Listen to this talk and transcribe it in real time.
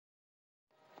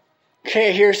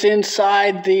Okay, here's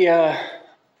inside the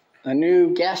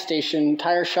new gas station,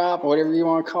 tire shop, whatever you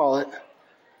want to call it.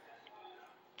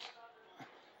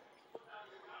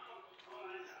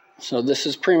 So this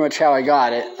is pretty much how I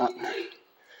got it.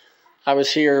 I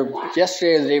was here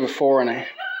yesterday or the day before, and I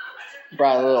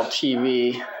brought a little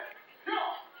TV.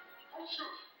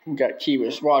 Got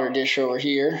Kiwa's water dish over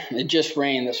here. It just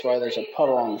rained, that's why there's a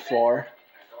puddle on the floor.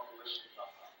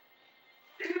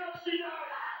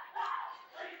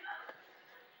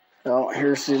 So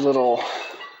here's the little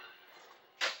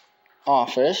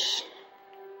office.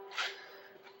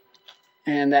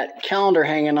 And that calendar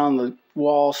hanging on the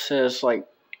wall says like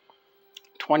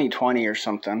 2020 or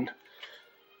something.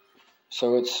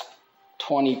 So it's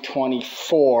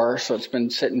 2024, so it's been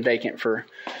sitting vacant for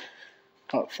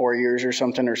about 4 years or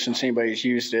something, or since anybody's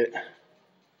used it.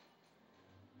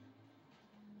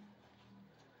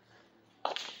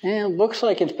 And it looks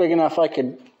like it's big enough I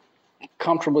could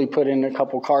comfortably put in a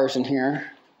couple cars in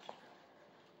here.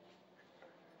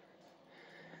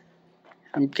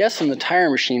 I'm guessing the tire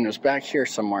machine was back here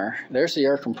somewhere. There's the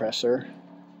air compressor.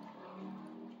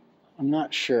 I'm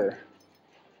not sure,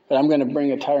 but I'm going to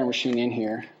bring a tire machine in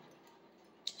here.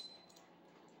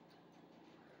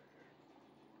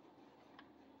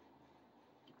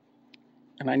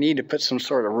 And I need to put some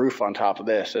sort of roof on top of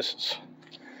this. This is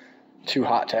too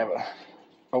hot to have a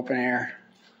open air.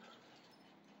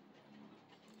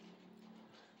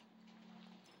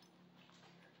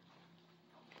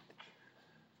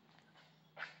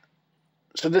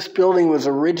 So this building was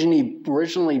originally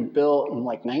built in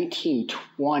like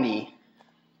 1920,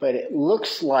 but it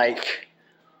looks like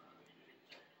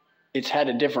it's had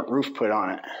a different roof put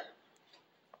on it.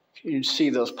 You can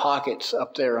see those pockets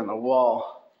up there on the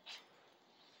wall.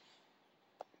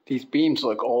 These beams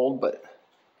look old, but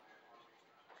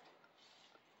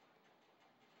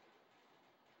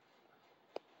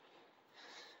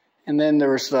and then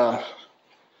there was the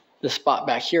spot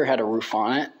back here had a roof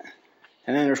on it.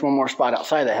 And then there's one more spot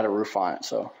outside that had a roof on it.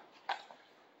 So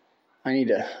I need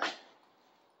to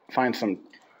find some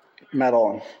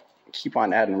metal and keep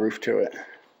on adding roof to it.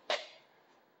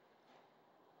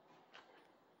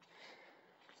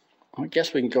 I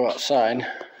guess we can go outside.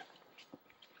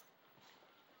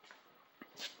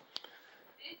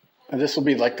 And this will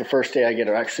be like the first day I get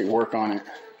to actually work on it.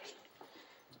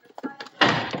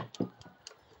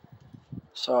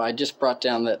 So I just brought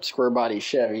down that square body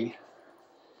Chevy.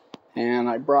 And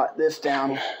I brought this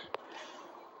down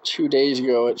 2 days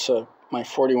ago. It's my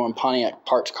 41 Pontiac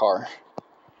parts car.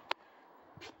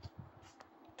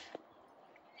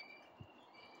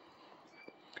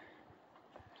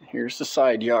 Here's the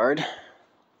side yard.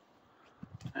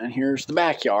 And here's the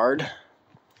backyard.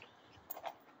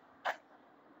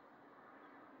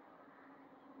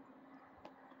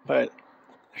 But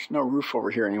there's no roof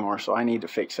over here anymore, so I need to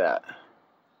fix that.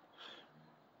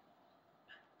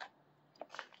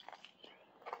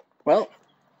 Well,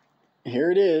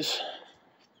 here it is.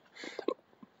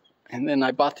 And then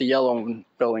I bought the yellow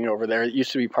building over there. It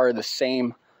used to be part of the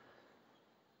same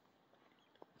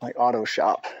like auto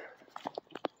shop.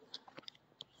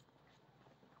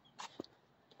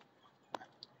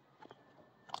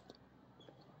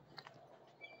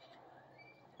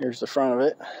 Here's the front of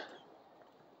it.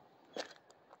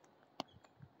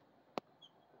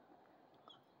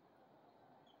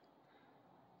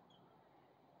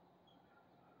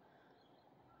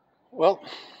 Well,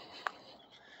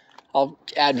 I'll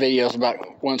add videos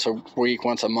about once a week,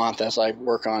 once a month as I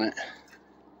work on it.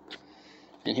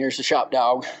 And here's the shop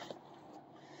dog.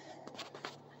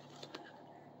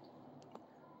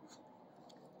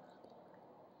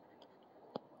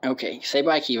 Okay, say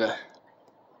bye, Kiva.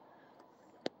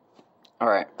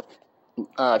 Alright.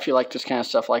 If you like this kind of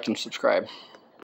stuff, like and subscribe.